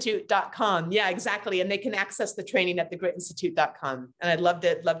 Thegritinstitute.com. Yeah, exactly. And they can access the training at thegritinstitute.com. And I'd love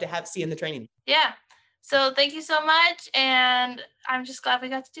to see you in the training. Yeah. So thank you so much. And I'm just glad we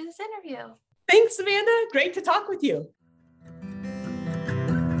got to do this interview. Thanks, Amanda. Great to talk with you.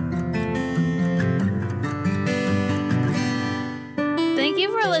 Thank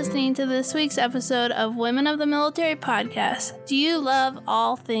you for listening to this week's episode of Women of the Military Podcast. Do you love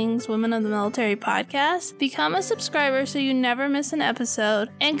all things Women of the Military Podcast? Become a subscriber so you never miss an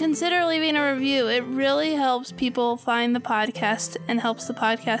episode, and consider leaving a review. It really helps people find the podcast and helps the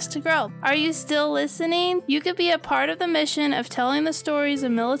podcast to grow. Are you still listening? You could be a part of the mission of telling the stories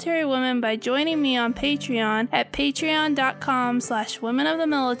of military women by joining me on Patreon at patreon.com/women of the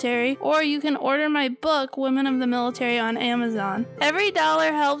military, or you can order my book, Women of the Military, on Amazon. Every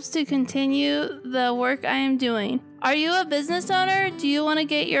dollar helps to continue the work I am doing. Are you a business owner? Do you want to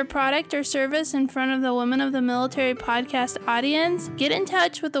get your product or service in front of the Women of the Military Podcast audience? Get in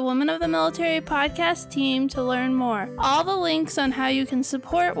touch with the Women of the Military Podcast team to learn more. All the links on how you can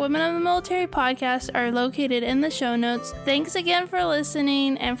support Women of the Military Podcast are located in the show notes. Thanks again for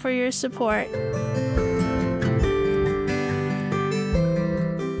listening and for your support.